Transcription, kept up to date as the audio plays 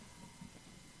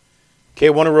Okay, I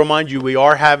want to remind you we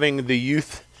are having the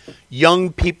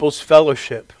Young People's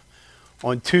Fellowship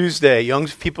on Tuesday. Young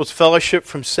People's Fellowship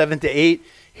from 7 to 8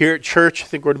 here at church. I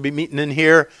think we're going to be meeting in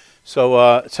here.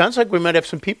 So it sounds like we might have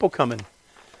some people coming.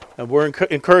 We're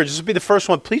encouraged. This will be the first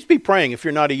one. Please be praying if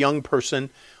you're not a young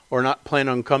person or not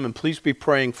planning on coming. Please be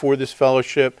praying for this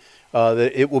fellowship.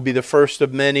 That it will be the first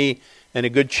of many and a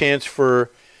good chance for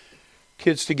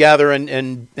kids to gather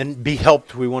and be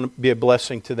helped. We want to be a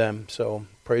blessing to them. So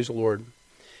praise the Lord.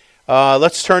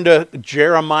 Let's turn to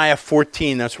Jeremiah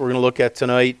 14. That's what we're going to look at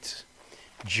tonight.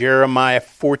 Jeremiah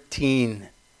 14.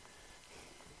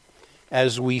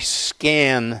 As we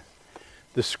scan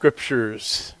the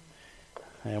scriptures.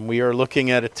 And we are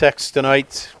looking at a text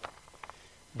tonight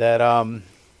that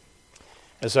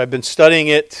as I've been studying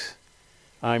it,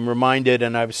 I'm reminded,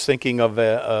 and I was thinking of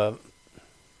a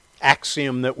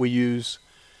axiom that we use,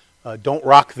 don't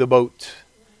rock the boat.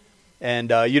 And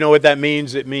you know what that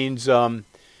means? It means,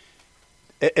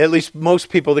 at least most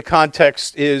people, the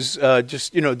context is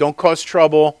just, don't cause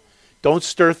trouble, don't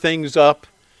stir things up,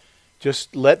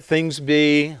 just let things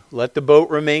be, let the boat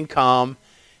remain calm.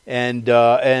 And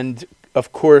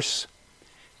of course,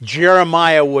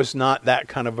 Jeremiah was not that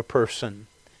kind of a person.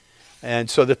 And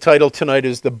so the title tonight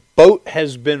is The Boat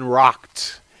Has Been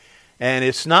Rocked. And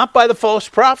it's not by the false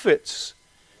prophets.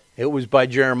 It was by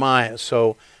Jeremiah.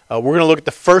 So we're going to look at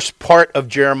the first part of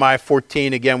Jeremiah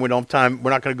 14. Again, we don't have time.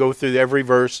 We're not going to go through every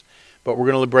verse, but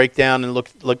we're going to break down and look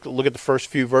at the first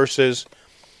few verses.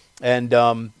 And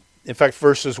in fact,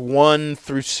 verses 1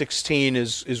 through 16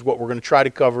 is what we're going to try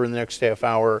to cover in the next half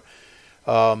hour.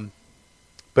 But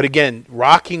again,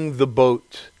 rocking the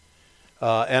boat.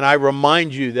 And I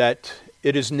remind you that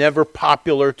it is never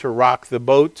popular to rock the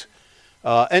boat.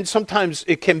 And sometimes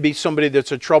it can be somebody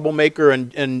that's a troublemaker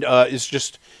and is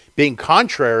just being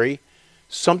contrary.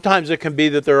 Sometimes it can be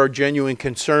that there are genuine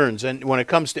concerns. And when it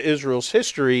comes to Israel's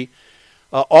history,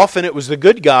 often it was the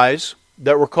good guys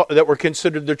that were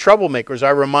considered the troublemakers.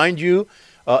 I remind you,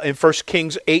 in 1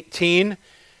 Kings 18,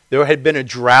 there had been a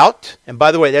drought. And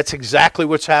by the way, that's exactly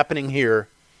what's happening here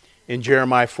in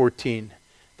Jeremiah 14.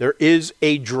 There is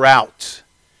a drought.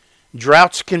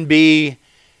 Droughts can be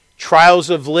trials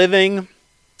of living,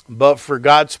 but for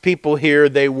God's people here,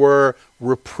 they were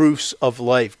reproofs of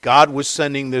life. God was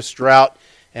sending this drought,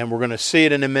 and we're going to see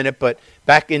it in a minute. But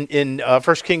back in 1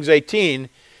 Kings 18,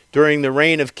 during the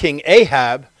reign of King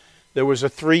Ahab, there was a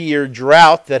 3-year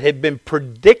drought that had been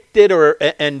predicted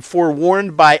and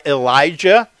forewarned by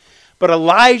Elijah, but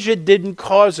Elijah didn't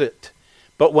cause it.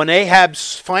 But when Ahab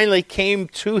finally came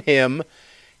to him,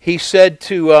 he said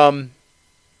when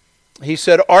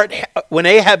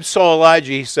Ahab saw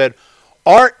Elijah, he said,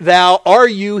 are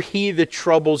you he that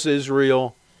troubles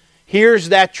Israel? Here's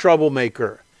that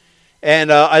troublemaker.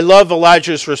 And I love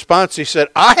Elijah's response. He said,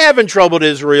 I haven't troubled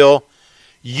Israel.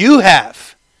 You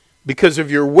have, because of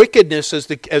your wickedness as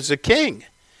the king.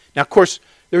 Now, of course,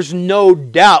 there's no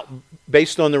doubt,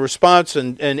 based on the response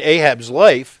and Ahab's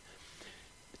life,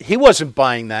 he wasn't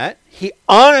buying that. He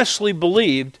honestly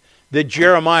believed that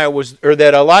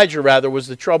Elijah was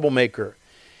the troublemaker.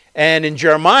 And in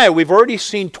Jeremiah, we've already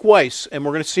seen twice, and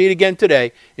we're going to see it again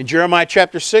today. In Jeremiah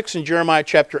chapter 6 and Jeremiah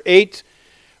chapter 8,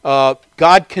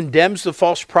 God condemns the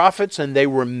false prophets, and they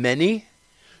were many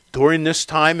during this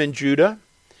time in Judah.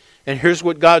 And here's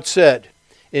what God said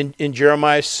in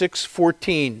Jeremiah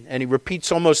 6:14, and he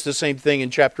repeats almost the same thing in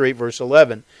chapter 8, verse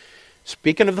 11.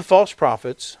 Speaking of the false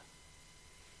prophets,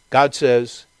 God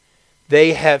says,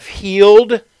 they have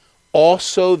healed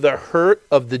also the hurt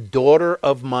of the daughter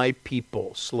of my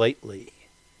people slightly.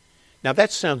 Now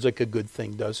that sounds like a good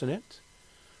thing, doesn't it?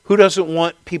 Who doesn't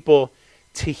want people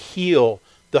to heal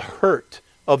the hurt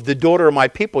of the daughter of my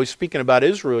people? He's speaking about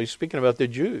Israel. He's speaking about the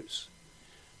Jews.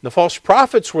 The false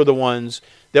prophets were the ones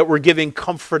that were giving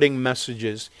comforting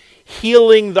messages,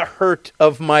 healing the hurt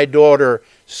of my daughter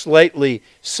slightly,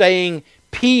 saying,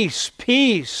 peace,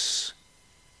 peace.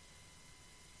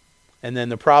 And then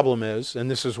the problem is, and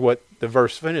this is what the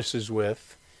verse finishes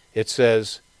with, it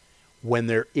says, when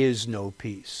there is no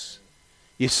peace.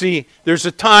 You see, there's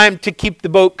a time to keep the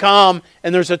boat calm,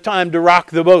 and there's a time to rock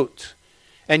the boat.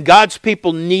 And God's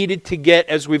people needed to get,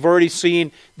 as we've already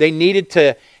seen, they needed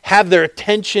to have their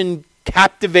attention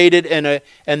captivated,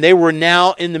 and they were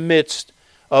now in the midst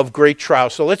of great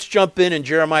trial. So let's jump in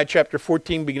Jeremiah chapter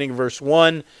 14, beginning of verse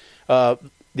 1.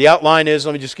 The outline is,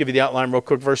 let me just give you the outline real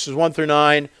quick, verses 1 through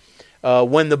 9.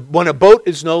 When a boat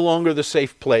is no longer the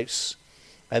safe place.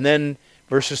 And then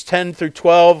verses 10 through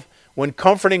 12, when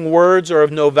comforting words are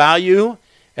of no value.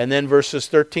 And then verses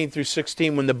 13 through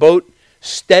 16, when the boat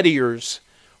steadiers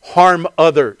harm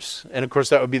others. And of course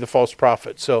that would be the false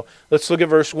prophet. So let's look at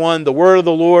verse 1. The word of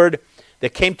the Lord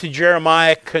that came to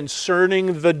Jeremiah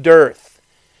concerning the dearth.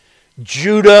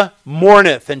 Judah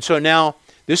mourneth. And so now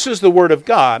this is the word of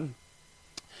God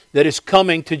that is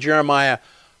coming to Jeremiah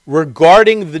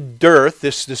regarding the dearth,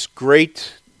 this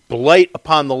great blight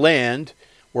upon the land,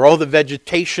 where all the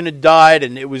vegetation had died,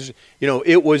 and it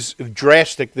was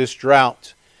drastic, this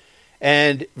drought.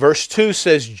 And verse 2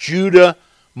 says, Judah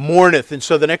mourneth. And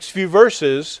so the next few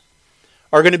verses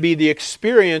are going to be the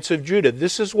experience of Judah.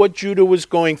 This is what Judah was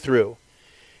going through.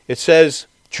 It says,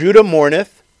 Judah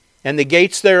mourneth, and the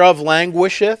gates thereof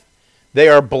languisheth. They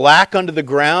are black under the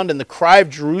ground, and the cry of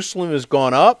Jerusalem is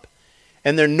gone up.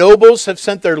 And their nobles have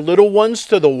sent their little ones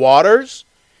to the waters.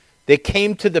 They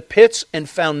came to the pits and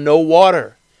found no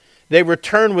water. They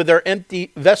returned with their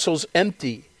empty vessels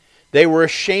empty. They were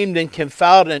ashamed and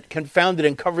confounded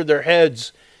and covered their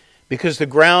heads, because the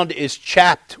ground is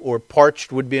chapped, or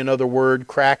parched would be another word,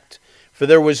 cracked. For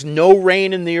there was no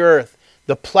rain in the earth.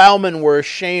 The plowmen were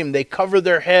ashamed. They covered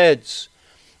their heads.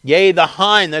 Yea, the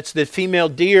hind, that's the female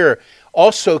deer,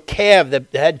 also calved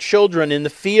that had children in the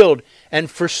field,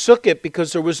 and forsook it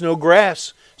because there was no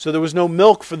grass. So there was no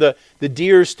milk for the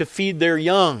deers to feed their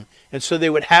young. And so they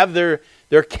would have their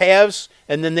calves,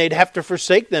 and then they'd have to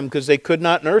forsake them because they could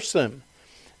not nurse them.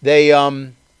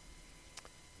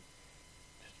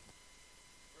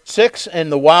 6,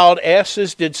 and the wild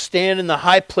asses did stand in the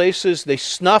high places. They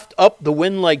snuffed up the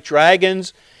wind like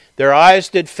dragons. Their eyes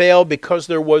did fail because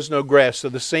there was no grass. So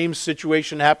the same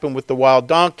situation happened with the wild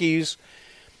donkeys,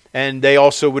 and they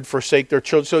also would forsake their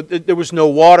children. So there was no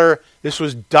water. This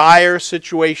was dire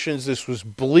situations. This was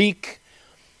bleak.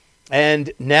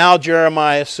 And now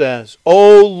Jeremiah says,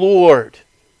 O Lord,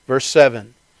 verse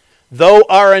 7, though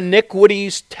our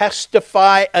iniquities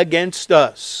testify against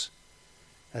us.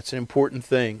 That's an important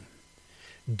thing.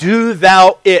 Do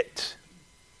thou it.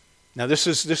 Now this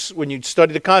is when you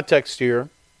study the context here,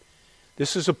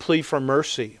 this is a plea for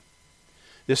mercy.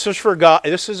 This is for God.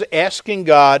 This is asking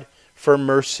God for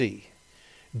mercy.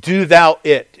 Do thou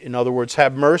it. In other words,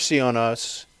 have mercy on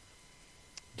us.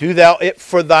 Do thou it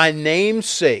for thy name's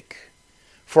sake.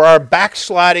 For our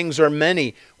backslidings are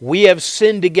many. We have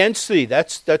sinned against thee.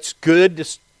 That's good.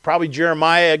 This probably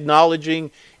Jeremiah acknowledging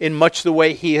in much the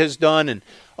way he has done, and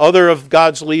other of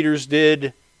God's leaders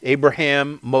did.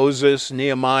 Abraham, Moses,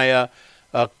 Nehemiah,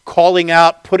 calling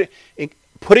out,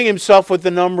 putting himself with the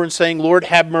number and saying, Lord,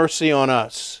 have mercy on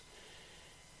us.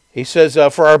 He says,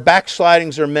 for our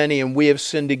backslidings are many, and we have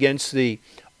sinned against thee.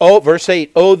 Oh, verse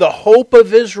 8, oh, the hope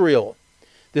of Israel,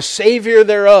 the Savior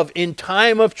thereof, in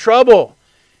time of trouble.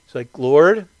 It's like,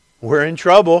 Lord, we're in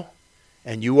trouble,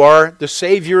 and you are the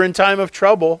Savior in time of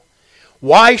trouble.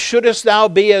 Why shouldest thou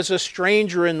be as a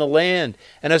stranger in the land,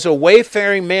 and as a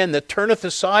wayfaring man that turneth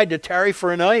aside to tarry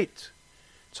for a night?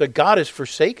 So God has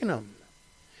forsaken him.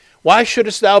 Why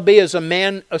shouldest thou be as a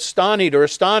man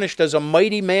astonished as a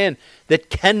mighty man that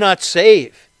cannot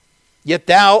save? Yet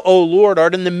thou, O Lord,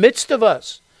 art in the midst of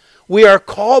us. We are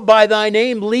called by thy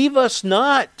name, leave us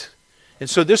not. And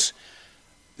so this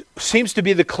seems to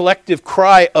be the collective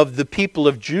cry of the people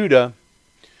of Judah,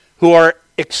 who are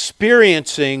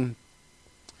experiencing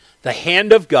the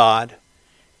hand of God,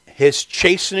 his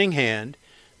chastening hand.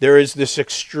 There is this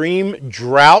extreme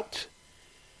drought.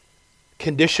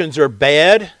 Conditions are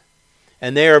bad,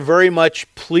 and they are very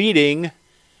much pleading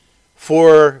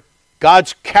for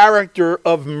God's character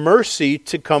of mercy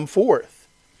to come forth.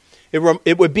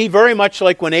 It would be very much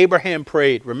like when Abraham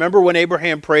prayed. Remember when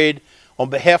Abraham prayed on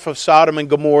behalf of Sodom and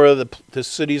Gomorrah, the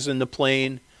cities in the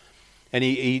plain, and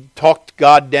he talked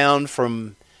God down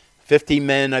from 50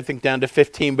 men, I think, down to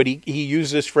 15, but he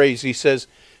used this phrase. He says,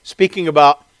 speaking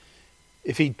about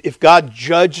if God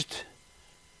judged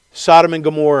Sodom and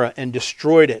Gomorrah and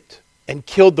destroyed it and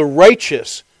killed the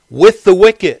righteous with the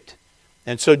wicked.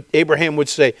 And so Abraham would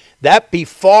say, that be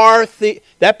far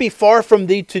from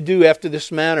thee to do after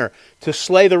this manner, to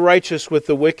slay the righteous with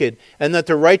the wicked, and that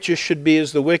the righteous should be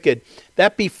as the wicked.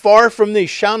 That be far from thee.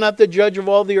 Shall not the judge of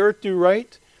all the earth do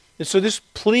right? And so this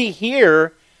plea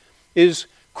here is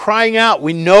crying out.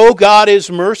 We know God is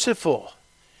merciful.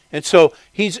 And so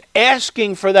he's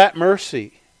asking for that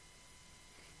mercy.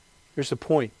 Here's the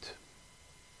point.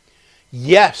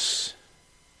 Yes,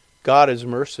 God is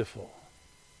merciful.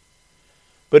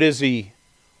 But is he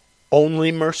only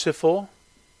merciful?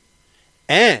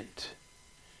 And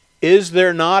is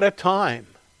there not a time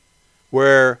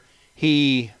where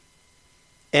he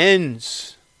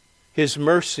ends his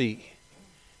mercy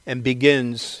and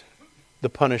begins the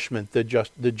punishment, the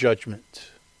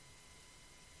judgment?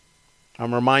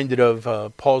 I'm reminded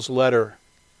of Paul's letter,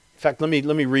 fact, let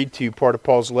me read to you part of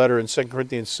Paul's letter in 2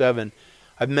 Corinthians 7.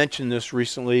 I've mentioned this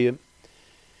recently.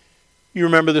 You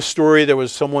remember the story, there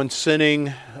was someone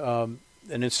sinning, an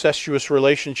incestuous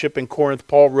relationship in Corinth.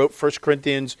 Paul wrote 1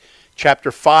 Corinthians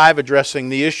chapter 5 addressing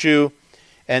the issue,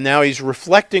 and now he's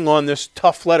reflecting on this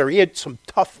tough letter. He had some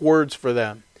tough words for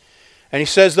them. And he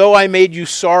says, though I made you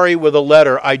sorry with a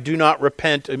letter, I do not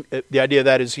repent. The idea of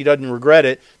that is he doesn't regret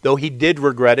it, though he did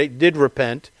regret it, did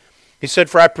repent. He said,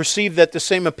 for I perceive that the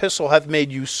same epistle hath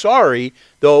made you sorry,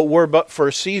 though it were but for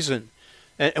a season.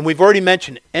 And we've already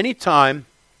mentioned, any time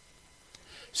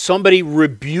somebody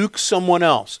rebukes someone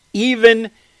else, even,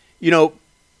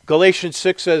 Galatians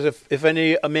 6 says, if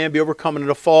a man be overcoming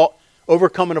a fault,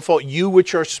 you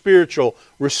which are spiritual,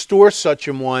 restore such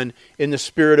an one in the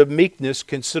spirit of meekness,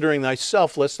 considering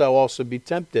thyself, lest thou also be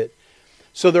tempted.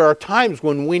 So there are times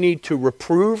when we need to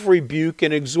reprove, rebuke,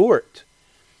 and exhort.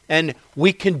 And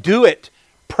we can do it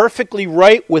perfectly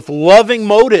right with loving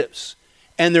motives.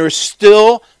 And there's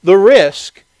still the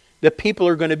risk that people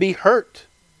are going to be hurt.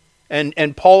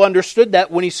 And Paul understood that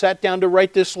when he sat down to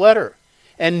write this letter.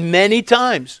 And many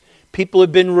times people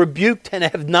have been rebuked and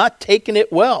have not taken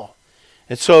it well.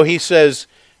 And so he says,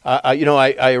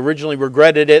 I originally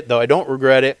regretted it, though I don't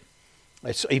regret it.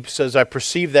 He says, I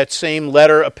perceive that same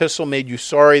letter, epistle made you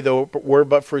sorry, though it were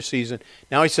but for a season.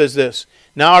 Now he says this,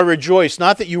 now I rejoice,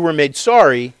 not that you were made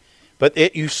sorry, but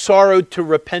that you sorrowed to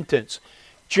repentance.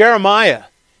 Jeremiah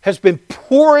has been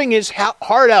pouring his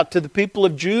heart out to the people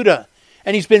of Judah.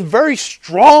 And he's been very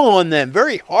strong on them,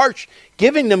 very harsh,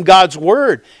 giving them God's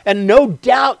word. And no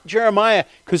doubt Jeremiah,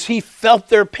 because he felt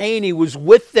their pain, he was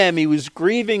with them, he was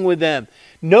grieving with them.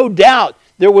 No doubt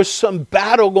there was some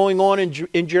battle going on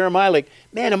in Jeremiah. Like,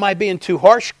 man, am I being too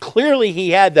harsh? Clearly he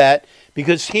had that,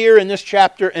 because here in this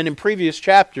chapter and in previous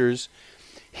chapters,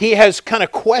 he has kind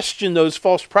of questioned those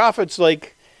false prophets.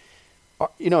 Like,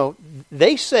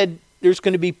 they said there's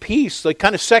going to be peace, like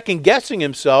kind of second guessing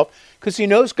himself, because he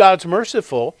knows God's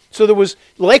merciful. So there was,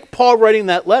 like Paul writing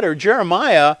that letter,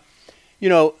 Jeremiah,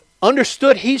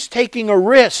 understood he's taking a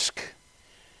risk.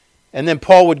 And then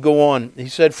Paul would go on. He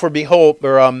said, for behold,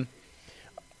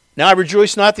 now I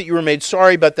rejoice not that you were made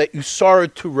sorry, but that you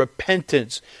sorrowed to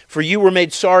repentance. For you were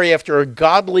made sorry after a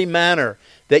godly manner,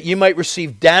 that you might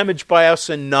receive damage by us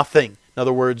and nothing. In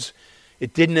other words,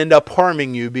 it didn't end up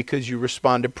harming you because you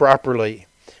responded properly.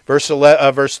 Verse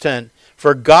 10.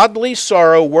 For godly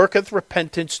sorrow worketh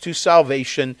repentance to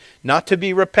salvation, not to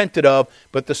be repented of,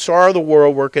 but the sorrow of the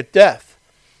world worketh death.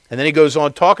 And then he goes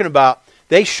on talking about,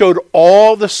 they showed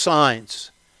all the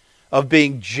signs of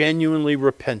being genuinely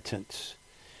repentant.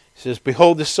 He says,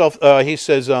 behold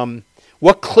the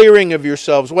what clearing of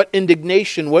yourselves, what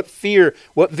indignation, what fear,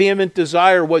 what vehement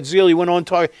desire, what zeal. He went on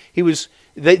talking.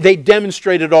 They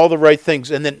demonstrated all the right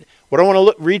things. And then what I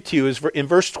want to read to you is in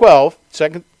verse 12,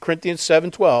 2 Corinthians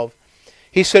 7:12.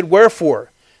 He said, wherefore,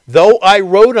 though I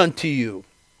wrote unto you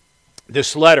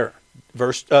this letter,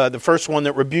 the first one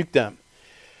that rebuked them,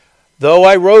 though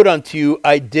I wrote unto you,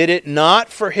 I did it not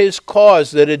for his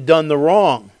cause that had done the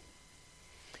wrong,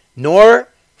 nor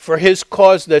for his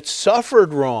cause that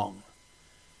suffered wrong.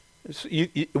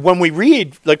 When we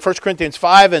read like 1 Corinthians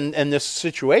 5 and this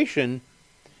situation,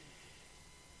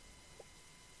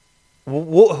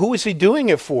 who is he doing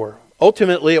it for?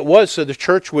 Ultimately it was so the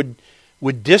church would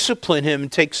discipline him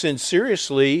and take sin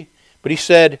seriously. But he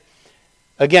said,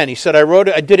 I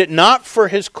did it not for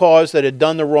his cause that had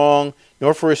done the wrong,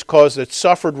 nor for his cause that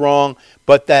suffered wrong,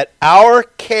 but that our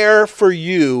care for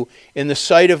you in the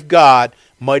sight of God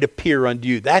might appear unto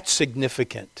you. That's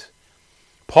significant.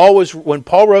 When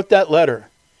Paul wrote that letter,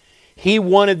 he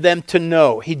wanted them to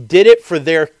know. He did it for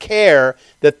their care,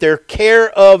 that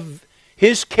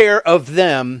his care of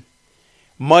them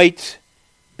might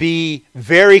be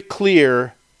very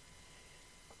clear.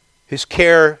 His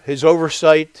care, his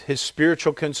oversight, his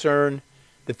spiritual concern,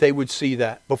 that they would see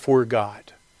that before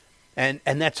God. And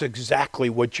that's exactly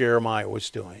what Jeremiah was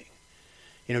doing.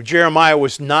 Jeremiah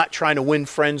was not trying to win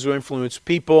friends or influence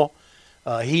people.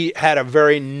 He had a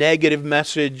very negative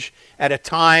message at a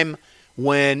time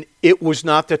when it was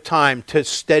not the time to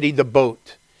steady the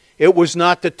boat. It was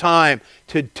not the time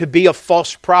to be a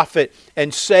false prophet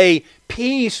and say,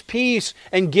 peace, peace,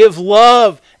 and give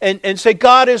love, and say,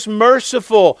 God is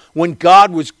merciful, when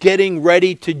God was getting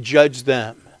ready to judge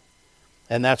them.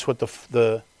 And that's what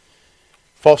the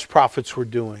false prophets were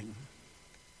doing.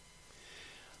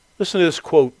 Listen to this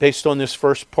quote based on this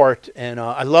first part, and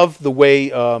I love the way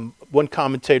one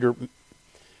commentator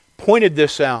pointed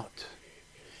this out.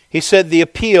 He said the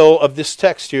appeal of this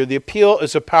text here, the appeal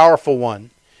is a powerful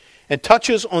one, and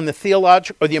touches on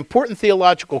the important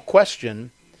theological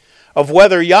question of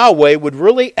whether Yahweh would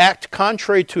really act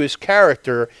contrary to his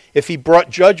character if he brought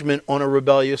judgment on a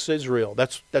rebellious Israel.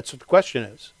 That's what the question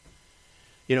is.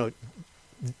 You know,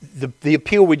 the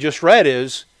appeal we just read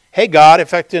is, hey God, in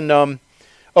fact oh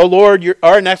Lord,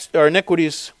 our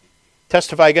iniquities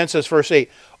testify against us, verse 8.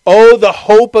 O the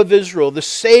hope of Israel, the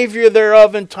Savior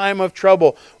thereof in time of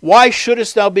trouble. Why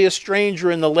shouldest thou be a stranger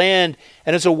in the land,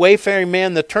 and as a wayfaring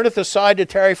man that turneth aside to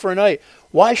tarry for a night?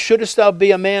 Why shouldest thou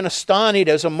be a man astonished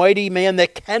as a mighty man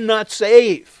that cannot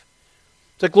save?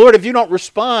 It's like, Lord, if you don't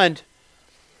respond,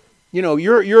 you know,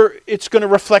 it's going to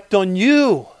reflect on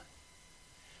you.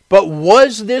 But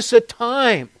was this a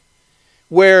time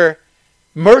where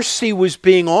mercy was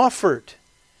being offered?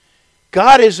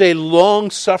 God is a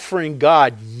long-suffering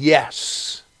God,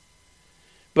 yes.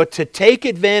 But to take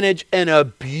advantage and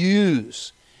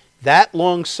abuse that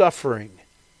long-suffering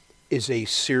is a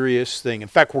serious thing. In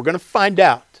fact, we're going to find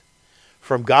out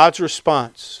from God's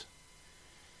response.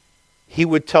 He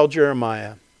would tell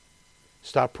Jeremiah,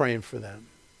 stop praying for them.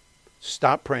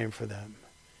 Stop praying for them,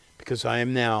 because I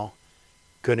am now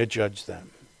going to judge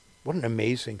them. What an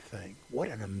amazing thing. What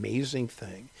an amazing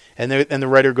thing. And the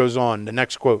writer goes on, the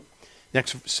next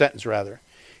sentence.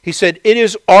 He said, it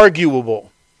is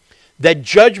arguable that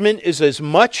judgment is as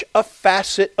much a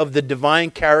facet of the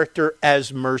divine character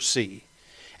as mercy.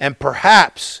 And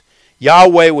perhaps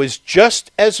Yahweh was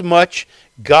just as much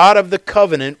God of the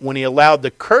covenant when he allowed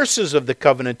the curses of the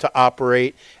covenant to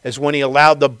operate as when he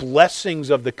allowed the blessings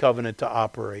of the covenant to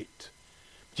operate.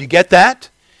 Do you get that?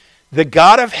 The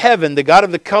God of heaven, the God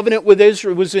of the covenant with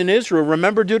Israel, was in Israel.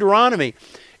 Remember Deuteronomy.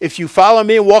 If you follow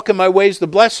me and walk in my ways, the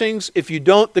blessings. If you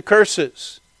don't, the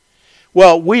curses.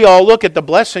 Well, we all look at the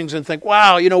blessings and think,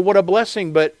 wow, you know, what a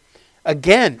blessing. But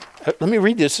again, let me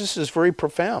read this. This is very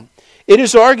profound. It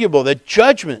is arguable that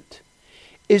judgment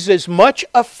is as much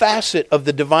a facet of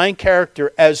the divine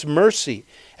character as mercy.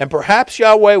 And perhaps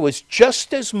Yahweh was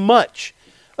just as much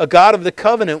a God of the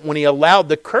covenant when he allowed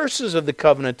the curses of the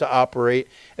covenant to operate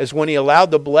as when he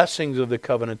allowed the blessings of the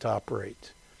covenant to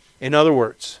operate. In other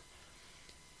words,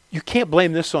 you can't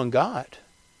blame this on God.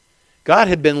 God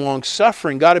had been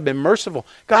long-suffering. God had been merciful.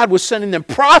 God was sending them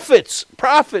prophets,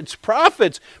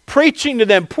 preaching to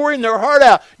them, pouring their heart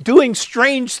out, doing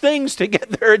strange things to get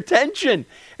their attention.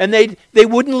 And they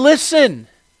wouldn't listen.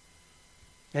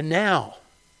 And now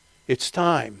it's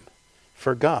time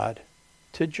for God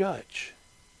to judge.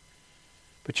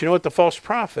 But you know what? The false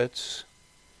prophets,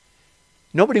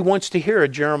 nobody wants to hear a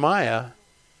Jeremiah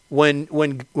when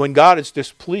God is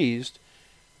displeased.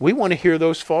 We want to hear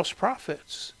those false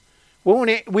prophets.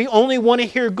 We only want to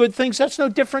hear good things. That's no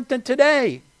different than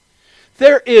today.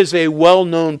 There is a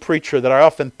well-known preacher that I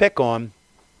often pick on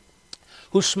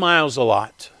who smiles a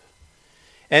lot.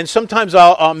 And sometimes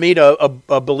I'll meet a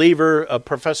believer, a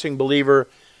professing believer,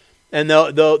 and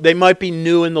they might be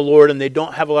new in the Lord and they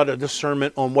don't have a lot of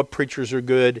discernment on what preachers are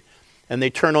good. And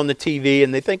they turn on the TV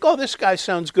and they think, oh, this guy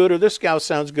sounds good or this gal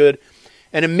sounds good.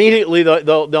 And immediately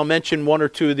they'll mention one or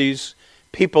two of these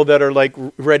people that are like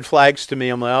red flags to me.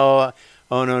 I'm like,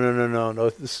 oh, no,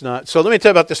 this is not. So let me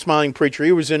tell you about the smiling preacher.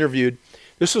 He was interviewed.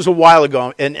 This was a while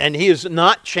ago, and he has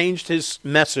not changed his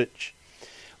message.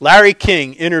 Larry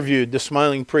King interviewed the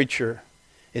smiling preacher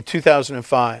in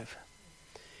 2005.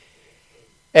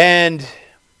 And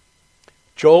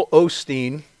Joel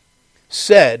Osteen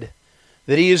said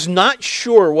that he is not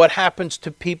sure what happens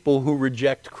to people who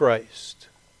reject Christ.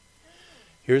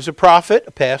 Here's a prophet,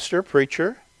 a pastor, a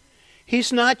preacher.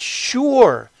 He's not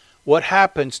sure what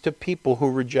happens to people who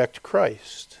reject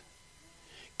Christ.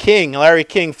 Larry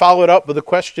King, followed up with a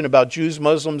question about Jews,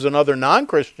 Muslims, and other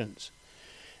non-Christians.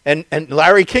 And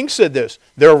Larry King said this,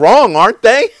 they're wrong, aren't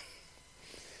they?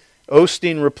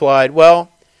 Osteen replied,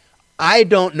 well, I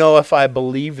don't know if I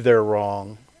believe they're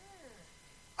wrong.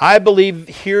 I believe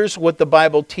here's what the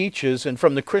Bible teaches, and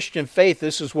from the Christian faith,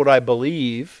 this is what I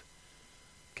believe.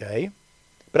 Okay?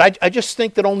 But I just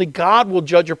think that only God will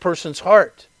judge a person's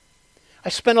heart. I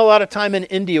spent a lot of time in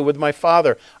India with my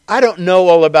father. I don't know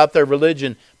all about their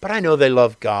religion, but I know they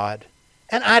love God.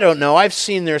 And I don't know. I've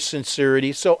seen their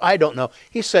sincerity, so I don't know.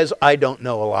 He says, I don't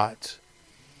know a lot.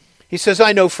 He says,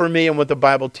 I know for me and what the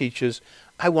Bible teaches,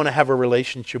 I want to have a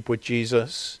relationship with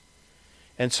Jesus.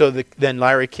 And so then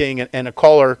Larry King and a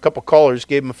couple callers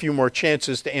gave him a few more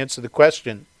chances to answer the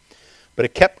question. But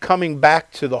it kept coming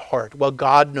back to the heart. Well,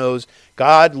 God knows.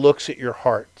 God looks at your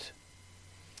heart.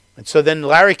 And so then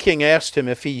Larry King asked him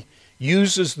if he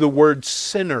uses the word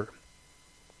sinner.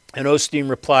 And Osteen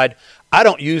replied, I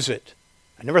don't use it.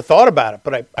 I never thought about it,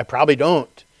 but I probably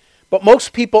don't. But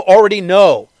most people already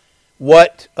know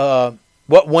what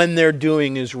when they're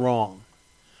doing is wrong.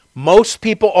 Most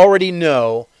people already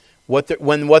know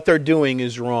when what they're doing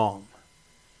is wrong.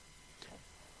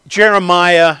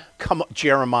 Jeremiah, come on,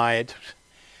 Jeremiah.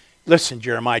 Listen,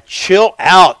 Jeremiah, chill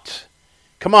out.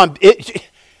 Come on.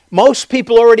 Most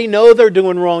people already know they're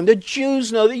doing wrong. The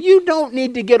Jews know that. You don't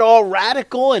need to get all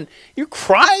radical and you're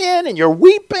crying and you're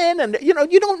weeping and you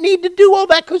don't need to do all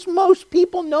that because most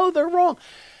people know they're wrong.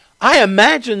 I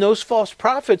imagine those false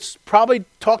prophets probably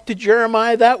talked to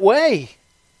Jeremiah that way.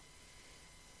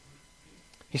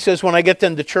 He says, when I get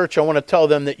them to church, I want to tell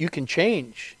them that you can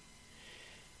change.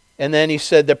 And then he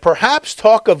said that perhaps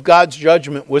talk of God's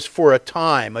judgment was for a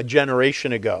time, a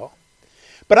generation ago.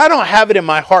 But I don't have it in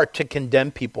my heart to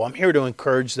condemn people. I'm here to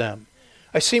encourage them.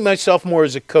 I see myself more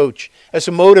as a coach, as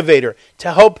a motivator,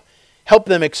 to help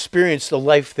them experience the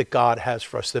life that God has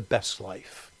for us, the best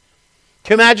life.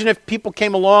 Can you imagine if people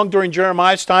came along during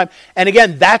Jeremiah's time? And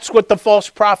again, that's what the false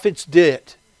prophets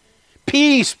did.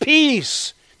 Peace,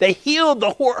 peace. They healed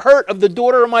the hurt of the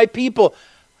daughter of my people.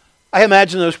 I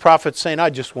imagine those prophets saying, I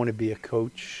just want to be a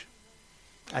coach.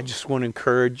 I just want to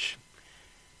encourage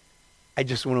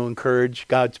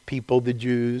God's people, the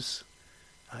Jews.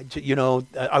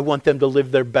 I want them to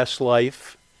live their best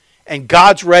life. And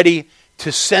God's ready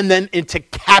to send them into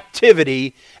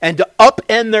captivity and to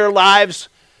upend their lives,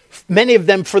 many of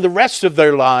them for the rest of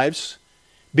their lives,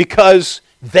 because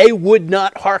they would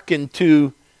not hearken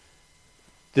to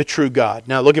the true God.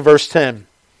 Now look at verse 10.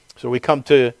 So we come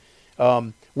to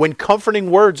when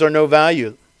comforting words are no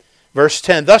value. Verse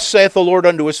 10, thus saith the Lord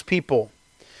unto his people,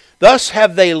 thus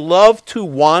have they loved to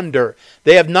wander.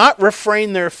 They have not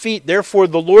refrained their feet. Therefore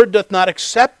the Lord doth not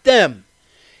accept them.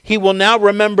 He will now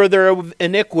remember their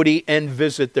iniquity and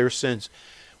visit their sins.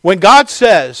 When God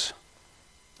says,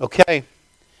 okay,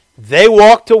 they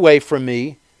walked away from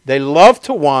me, they love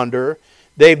to wander,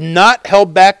 they've not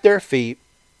held back their feet,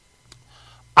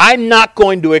 I'm not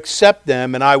going to accept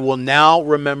them, and I will now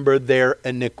remember their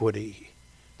iniquity.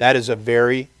 That is a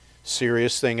very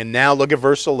serious thing. And now look at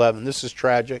verse 11. This is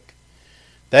tragic.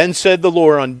 Then said the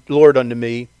Lord unto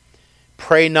me,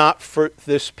 pray not for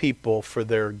this people for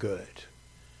their good.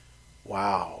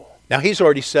 Wow. Now he's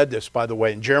already said this, by the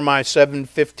way. In Jeremiah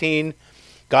 7:15,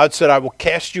 God said, I will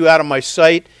cast you out of my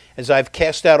sight as I've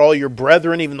cast out all your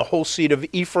brethren, even the whole seed of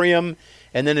Ephraim.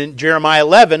 And then in Jeremiah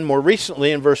 11, more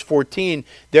recently in verse 14,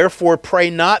 therefore pray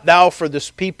not thou for this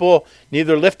people,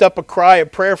 neither lift up a cry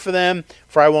of prayer for them,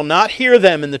 for I will not hear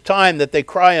them in the time that they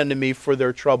cry unto me for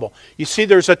their trouble. You see,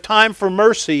 there's a time for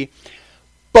mercy,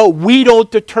 but we don't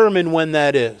determine when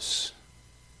that is.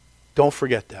 Don't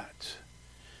forget that.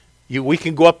 We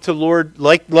can go up to Lord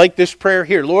like this prayer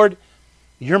here. Lord,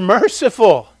 you're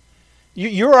merciful.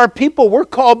 You're our people. We're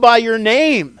called by your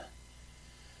name.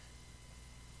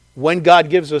 When God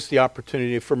gives us the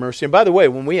opportunity for mercy. And by the way,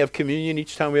 when we have communion,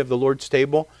 each time we have the Lord's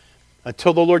table,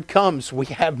 until the Lord comes, we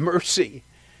have mercy.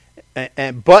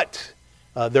 But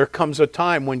there comes a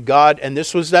time when God, and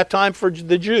this was that time for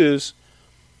the Jews,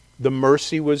 the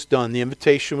mercy was done. The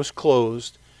invitation was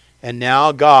closed. And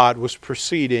now God was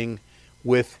proceeding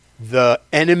with the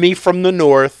enemy from the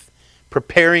north,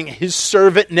 preparing his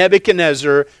servant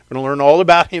Nebuchadnezzar. We're going to learn all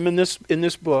about him in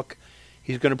this book.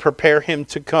 He's going to prepare him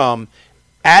to come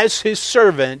as his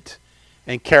servant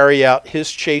and carry out his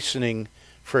chastening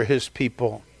for his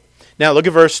people. Now look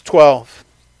at verse 12.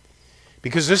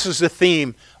 Because this is the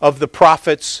theme of the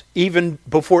prophets even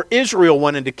before Israel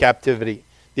went into captivity.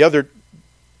 The other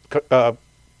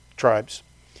tribes.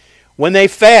 When they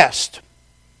fast,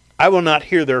 I will not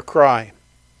hear their cry.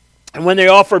 And when they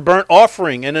offer burnt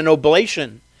offering and an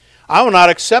oblation, I will not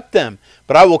accept them,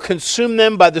 but I will consume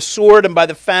them by the sword and by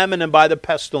the famine and by the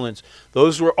pestilence.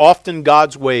 Those were often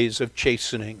God's ways of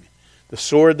chastening. The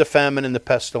sword, the famine, and the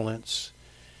pestilence.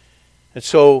 And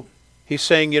so he's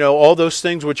saying, all those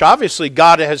things which obviously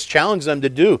God has challenged them to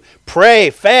do. Pray,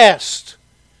 fast.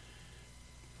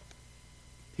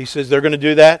 He says they're going to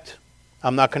do that.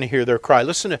 I'm not going to hear their cry.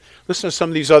 Listen to some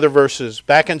of these other verses.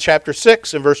 Back in chapter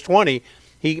 6 and verse 20,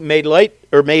 he made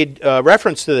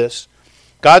reference to this.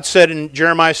 God said in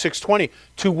Jeremiah 6:20,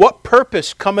 to what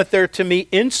purpose cometh there to me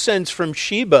incense from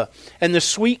Sheba, and the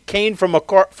sweet cane from a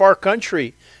far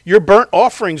country? Your burnt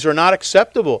offerings are not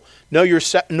acceptable, nor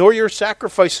your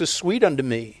sacrifice is sweet unto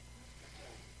me.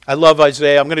 I love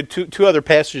Isaiah. I'm going to two other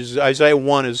passages. Isaiah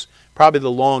 1 is probably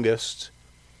the longest.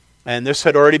 And this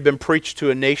had already been preached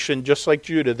to a nation just like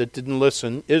Judah that didn't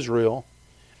listen, Israel.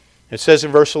 It says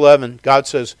in verse 11, God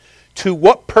says, to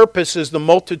what purpose is the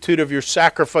multitude of your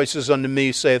sacrifices unto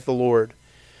me, saith the Lord?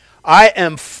 I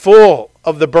am full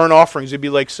of the burnt offerings. It'd be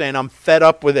like saying, I'm fed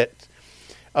up with it.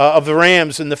 Of the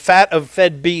rams and the fat of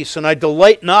fed beasts, and I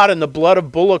delight not in the blood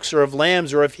of bullocks or of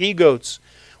lambs or of he-goats.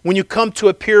 when you come to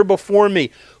appear before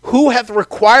me? Who hath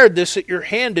required this at your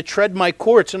hand to tread my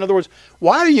courts? In other words,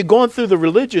 why are you going through the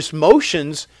religious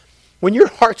motions when your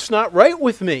heart's not right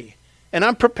with me? And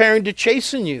I'm preparing to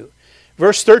chasten you.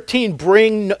 Verse 13,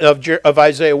 of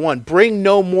Isaiah 1, bring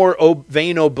no more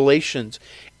vain oblations.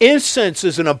 Incense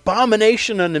is an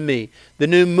abomination unto me. The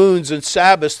new moons and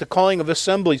Sabbaths, the calling of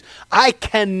assemblies. I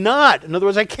cannot, in other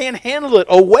words, I can't handle it.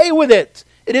 Away with it.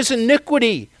 It is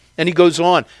iniquity. And he goes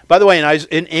on. By the way,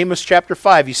 in Amos chapter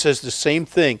 5, he says the same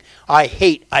thing.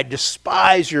 I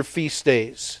despise your feast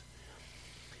days.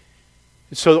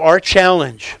 And so our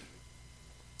challenge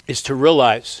is to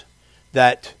realize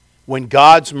that when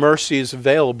God's mercy is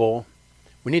available,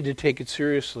 we need to take it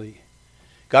seriously.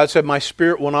 God said, my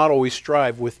spirit will not always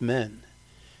strive with men.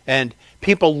 And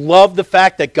people love the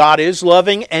fact that God is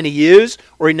loving, and he is,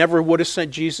 or he never would have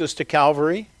sent Jesus to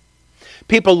Calvary.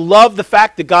 People love the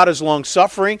fact that God is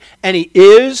long-suffering, and he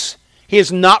is. He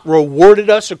has not rewarded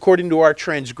us according to our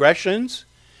transgressions,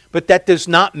 but that does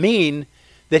not mean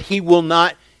that he will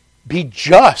not be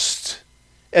just,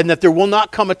 and that there will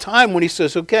not come a time when he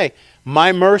says, okay,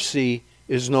 my mercy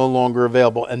is no longer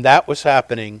available. And that was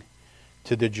happening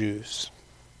to the Jews.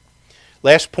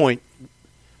 Last point,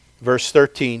 verse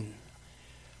 13.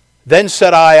 Then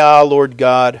said I, Ah, Lord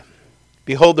God,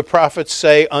 behold, the prophets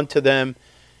say unto them,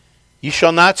 ye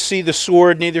shall not see the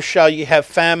sword, neither shall ye have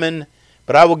famine,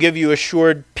 but I will give you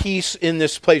assured peace in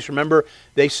this place. Remember,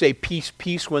 they say peace,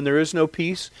 peace when there is no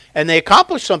peace. And they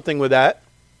accomplished something with that.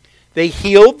 They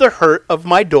healed the hurt of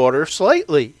my daughter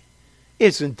slightly.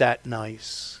 Isn't that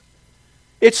nice?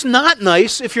 It's not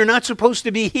nice if you're not supposed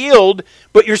to be healed,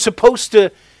 but you're supposed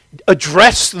to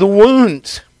address the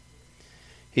wound.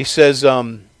 He says,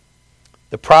 the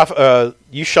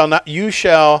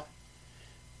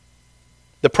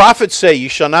prophets say, you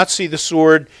shall not see the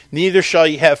sword, neither shall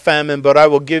ye have famine, but I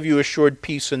will give you assured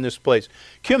peace in this place.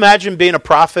 Can you imagine being a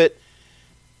prophet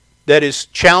that is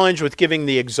challenged with giving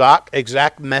the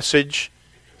exact message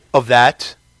of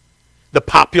that? The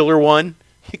popular one.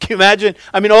 Can you imagine?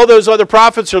 I mean, all those other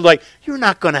prophets are like, you're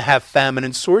not going to have famine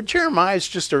and sword. Jeremiah's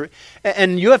just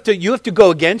and you have to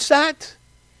go against that?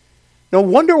 No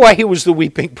wonder why he was the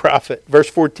weeping prophet. Verse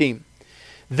 14.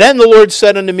 Then the Lord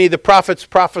said unto me, the prophets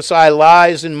prophesy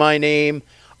lies in my name.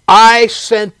 I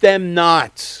sent them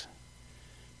not.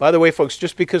 By the way, folks,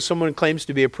 just because someone claims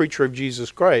to be a preacher of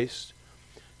Jesus Christ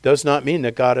does not mean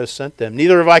that God has sent them.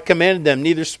 Neither have I commanded them,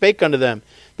 neither spake unto them.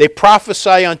 They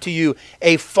prophesy unto you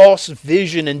a false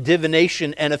vision and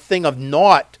divination and a thing of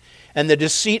naught, and the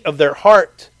deceit of their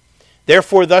heart.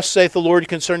 Therefore thus saith the Lord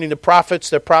concerning the prophets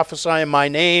that prophesy in my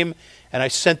name, and I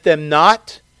sent them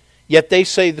not. Yet they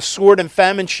say the sword and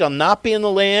famine shall not be in the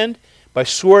land. By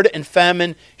sword and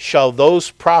famine shall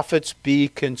those prophets be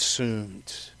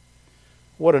consumed.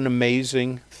 What an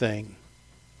amazing thing.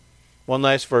 One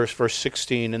last verse, verse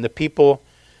 16. And the people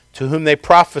to whom they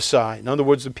prophesy, in other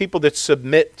words, the people that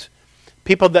submit,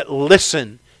 people that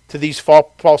listen to these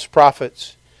false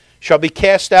prophets, shall be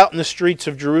cast out in the streets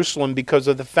of Jerusalem because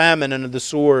of the famine and of the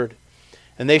sword.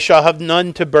 And they shall have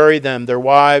none to bury them, their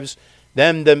wives,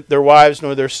 their wives,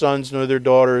 nor their sons, nor their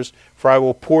daughters, for I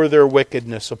will pour their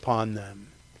wickedness upon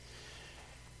them.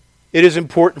 It is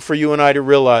important for you and I to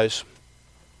realize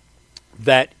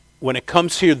that when it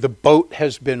comes here, the boat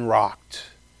has been rocked.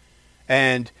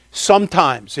 And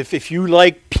sometimes, if you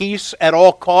like peace at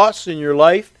all costs in your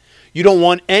life, you don't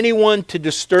want anyone to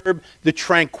disturb the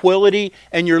tranquility,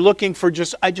 and you're looking for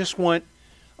I just want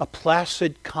a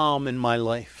placid calm in my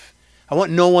life. I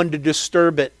want no one to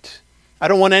disturb it. I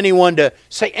don't want anyone to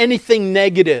say anything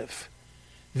negative.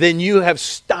 Then you have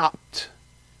stopped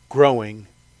growing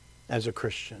as a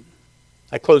Christian.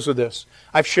 I close with this.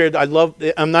 I'm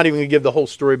not even going to give the whole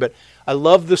story, but I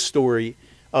love the story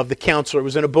of the counselor. It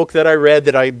was in a book that I read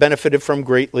that I benefited from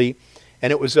greatly.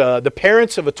 And it was the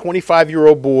parents of a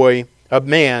 25-year-old boy, a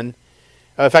man.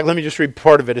 In fact, let me just read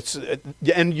part of it.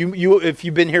 If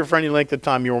you've been here for any length of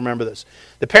time, you'll remember this.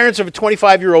 The parents of a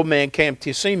 25-year-old man came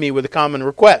to see me with a common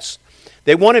request.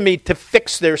 They wanted me to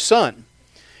fix their son.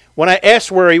 When I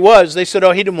asked where he was, they said,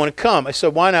 he didn't want to come. I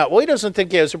said, why not? Well, he doesn't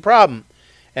think he has a problem.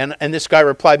 And this guy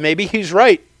replied, maybe he's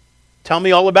right. Tell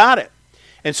me all about it.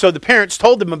 And so the parents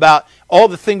told him about all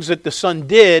the things that the son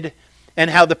did and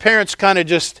how the parents kind of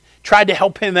just tried to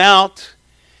help him out.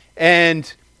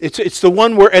 And it's the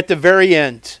one where at the very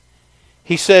end,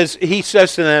 he says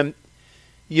to them,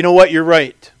 you know what, you're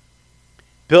right.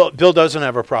 Bill doesn't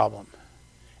have a problem.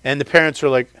 And the parents are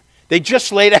like, they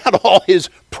just laid out all his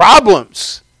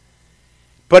problems.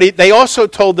 But they also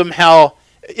told them how,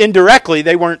 indirectly,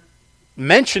 they weren't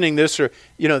mentioning this,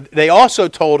 they also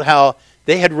told how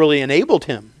they had really enabled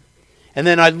him. And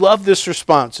then I love this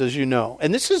response, as you know.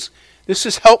 And this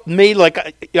has helped me.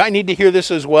 Like, I need to hear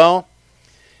this as well.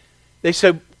 They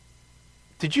said,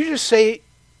 did you just say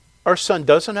our son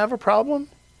doesn't have a problem?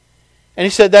 And he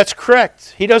said, that's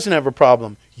correct. He doesn't have a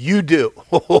problem. You do.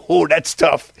 Oh, that's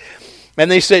tough.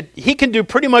 And they said, he can do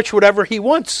pretty much whatever he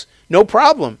wants. No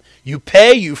problem. You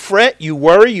pay, you fret, you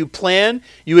worry, you plan,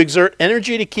 you exert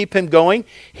energy to keep him going.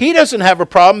 He doesn't have a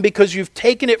problem because you've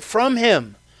taken it from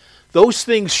him. Those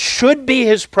things should be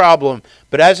his problem,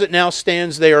 but as it now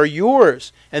stands, they are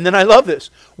yours. And then I love this.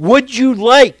 Would you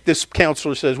like, this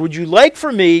counselor says, would you like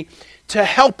for me to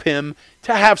help him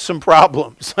to have some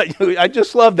problems? I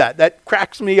just love that. That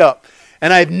cracks me up.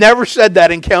 And I've never said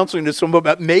that in counseling to someone,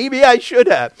 but maybe I should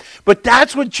have. But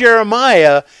that's what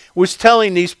Jeremiah was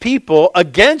telling these people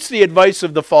against the advice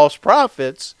of the false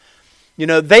prophets. You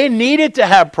know, they needed to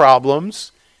have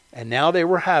problems, and now they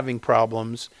were having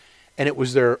problems, and it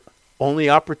was their only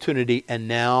opportunity, and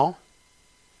now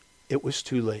it was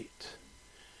too late.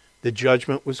 The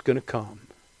judgment was going to come.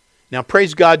 Now,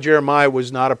 praise God, Jeremiah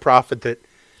was not a prophet that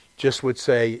just would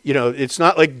say, you know, it's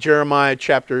not like Jeremiah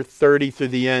chapter 30 through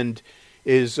the end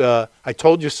is, I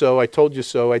told you so, I told you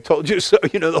so, I told you so,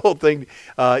 you know, the whole thing.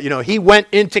 He went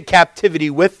into captivity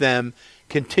with them,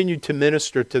 continued to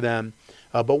minister to them.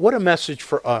 But what a message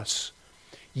for us.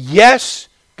 Yes,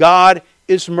 God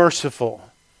is merciful,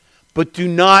 but do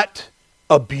not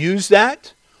abuse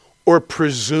that or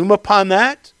presume upon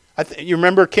that. You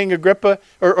remember King Agrippa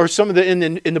or some of the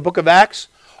in the book of Acts?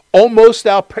 Almost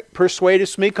thou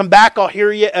persuadest me. Come back, I'll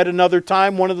hear you at another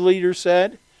time, one of the leaders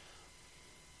said.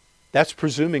 That's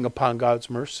presuming upon God's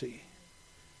mercy.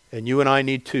 And you and I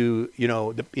need to,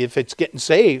 if it's getting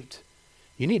saved,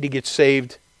 you need to get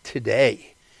saved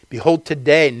today. Behold,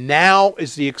 today, now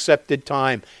is the accepted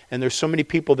time. And there's so many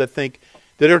people that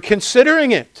are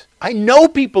considering it. I know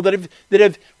people that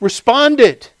have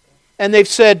responded, and they've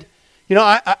said,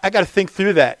 I got to think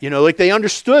through that. Like they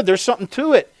understood there's something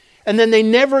to it, and then they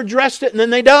never addressed it, and then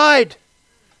they died.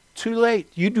 Too late.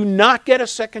 You do not get a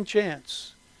second chance.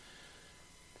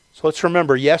 So let's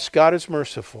remember, yes, God is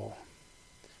merciful,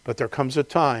 but there comes a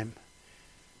time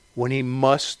when he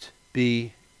must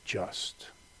be just.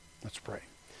 Let's pray.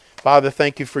 Father,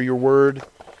 thank you for your word.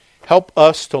 Help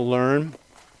us to learn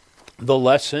the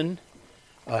lesson.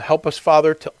 Help us,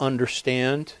 Father, to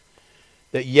understand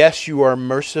that yes, you are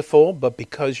merciful, but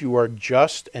because you are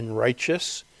just and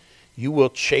righteous, you will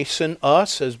chasten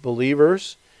us as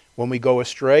believers when we go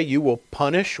astray. You will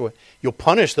punish. You'll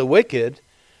punish the wicked.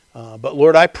 But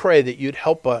Lord, I pray that you'd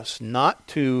help us not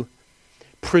to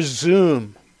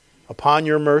presume upon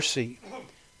your mercy,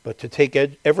 but to take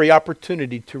every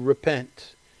opportunity to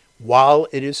repent while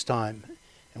it is time.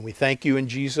 And we thank you in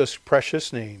Jesus'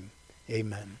 precious name.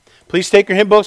 Amen. Please take your hymn books.